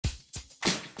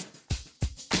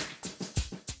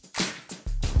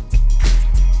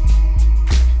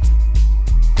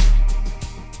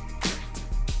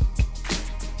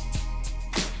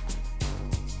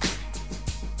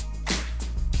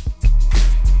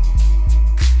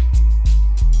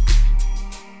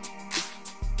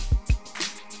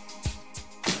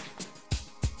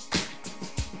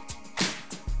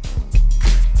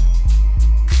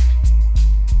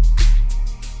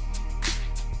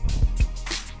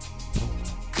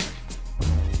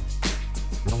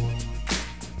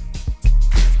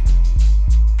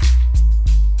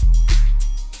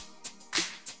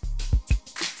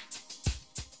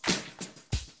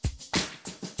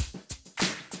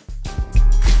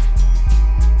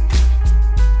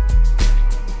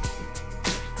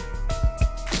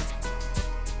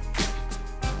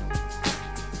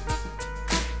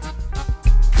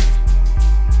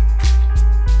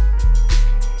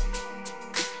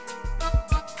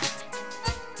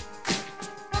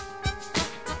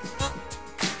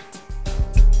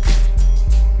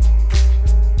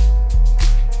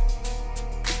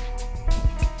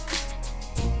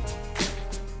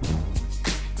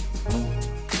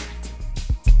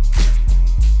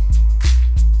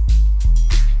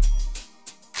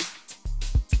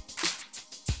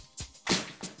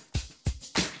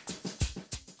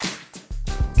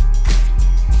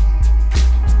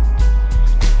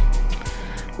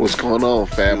going on,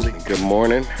 family? Good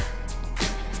morning,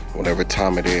 whatever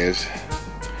time it is,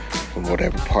 from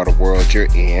whatever part of the world you're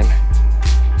in.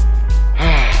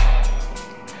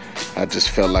 I just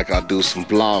felt like I'll do some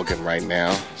vlogging right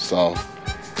now. So,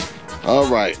 all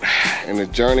right, in the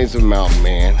journeys of Mountain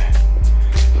Man.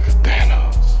 Look at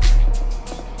Thanos.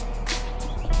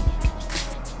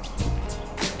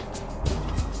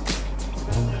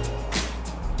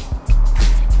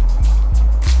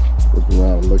 Looking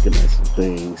around, looking at some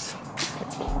things.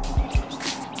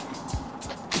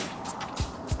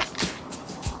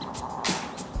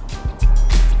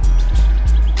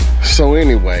 So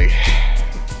anyway,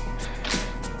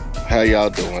 how y'all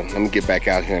doing? Let me get back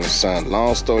out here in the sun.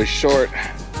 Long story short,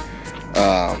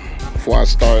 before I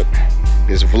start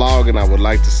this vlogging, I would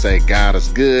like to say God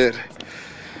is good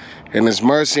and His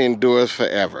mercy endures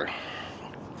forever.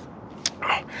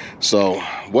 So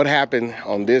what happened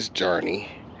on this journey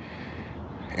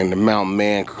in the Mountain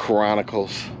Man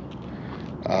Chronicles,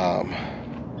 I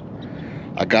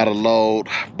got a load,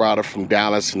 brought it from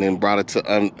Dallas and then brought it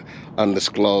to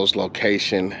undisclosed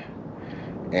location.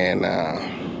 And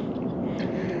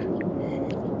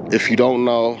if you don't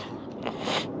know,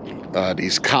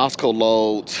 these Costco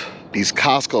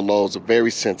loads are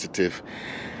very sensitive,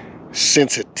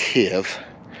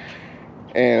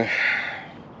 and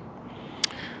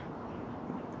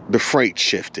the freight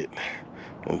shifted.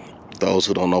 And those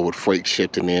who don't know what freight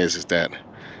shifting is that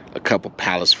a couple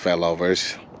pallets fell over.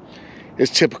 It's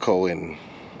typical in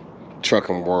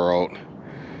trucking world.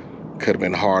 Could have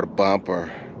been a hard bump,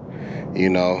 or you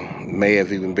know, may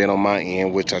have even been on my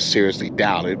end, which I seriously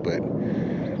doubted, but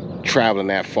traveling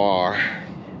that far,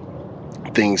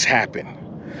 things happen.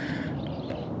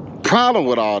 Problem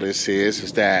with all this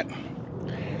is that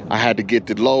I had to get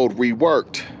the load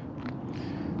reworked,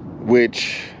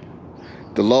 which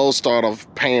the load started off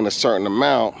paying a certain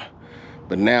amount,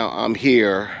 but now I'm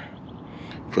here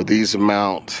for these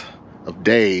amount of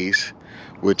days,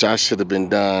 which I should have been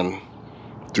done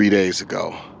 3 days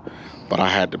ago. But I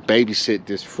had to babysit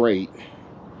this freight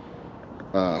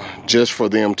just for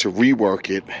them to rework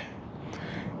it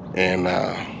and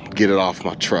get it off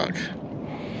my truck.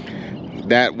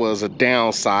 That was a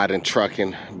downside in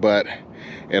trucking, but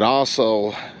it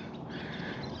also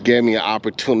gave me an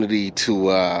opportunity to,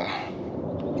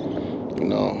 you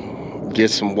know, get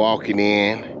some walking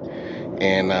in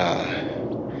and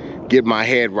get my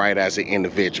head right as an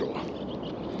individual.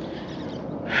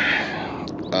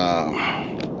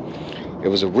 It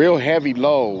was a real heavy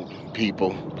load,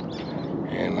 people,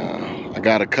 and I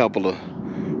got a couple of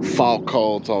fault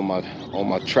codes on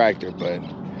my tractor, but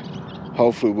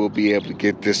hopefully we'll be able to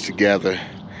get this together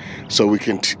so we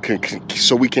can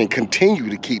continue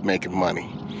to keep making money.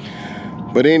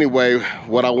 But anyway,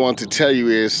 what I want to tell you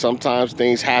is sometimes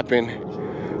things happen.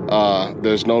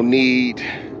 There's no need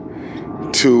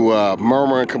to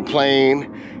murmur and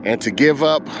complain and to give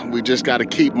up. We just got to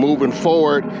keep moving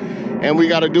forward, and we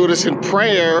got to do this in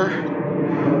prayer.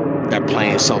 That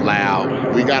playing so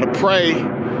loud. We got to pray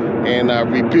and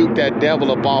rebuke that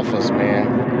devil up off us,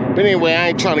 man. But anyway, I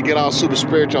ain't trying to get all super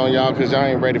spiritual on y'all because y'all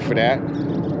ain't ready for that.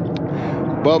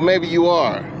 But maybe you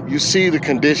are. You see the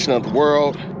condition of the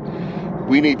world.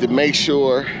 We need to make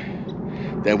sure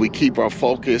that we keep our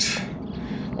focus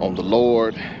on the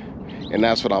Lord, and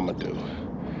that's what I'm gonna do.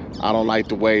 I don't like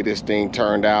the way this thing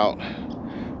turned out,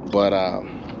 but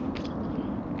I'm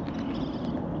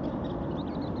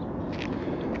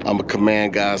gonna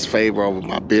command God's favor over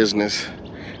my business,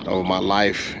 over my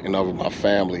life, and over my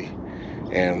family.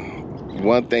 And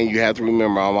one thing you have to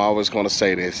remember, I'm always gonna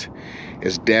say this,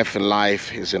 is death and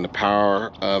life is in the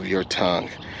power of your tongue.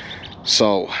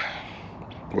 So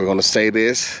we're gonna say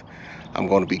this: I'm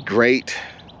gonna be great.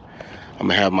 I'm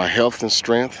gonna have my health and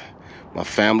strength. My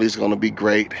family's gonna be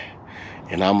great,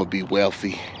 and I'm gonna be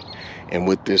wealthy. And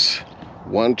with this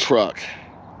one truck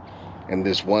and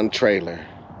this one trailer,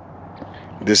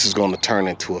 this is gonna turn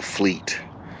into a fleet,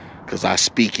 because I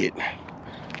speak it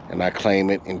and I claim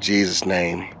it in Jesus'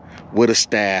 name, with a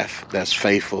staff that's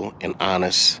faithful and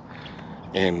honest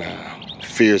and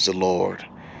fears the Lord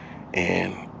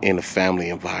and in a family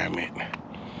environment.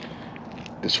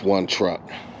 This one truck,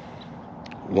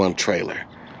 one trailer,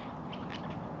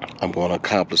 I'm going to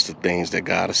accomplish the things that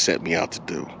God has set me out to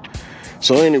do.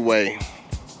 So anyway,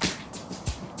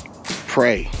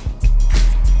 pray.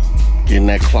 Get in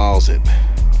that closet.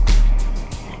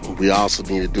 We also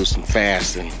need to do some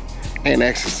fasting and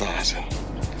exercising.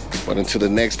 But until the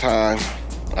next time,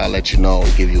 I'll let you know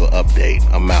and give you an update.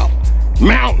 I'm out.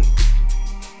 Mountain!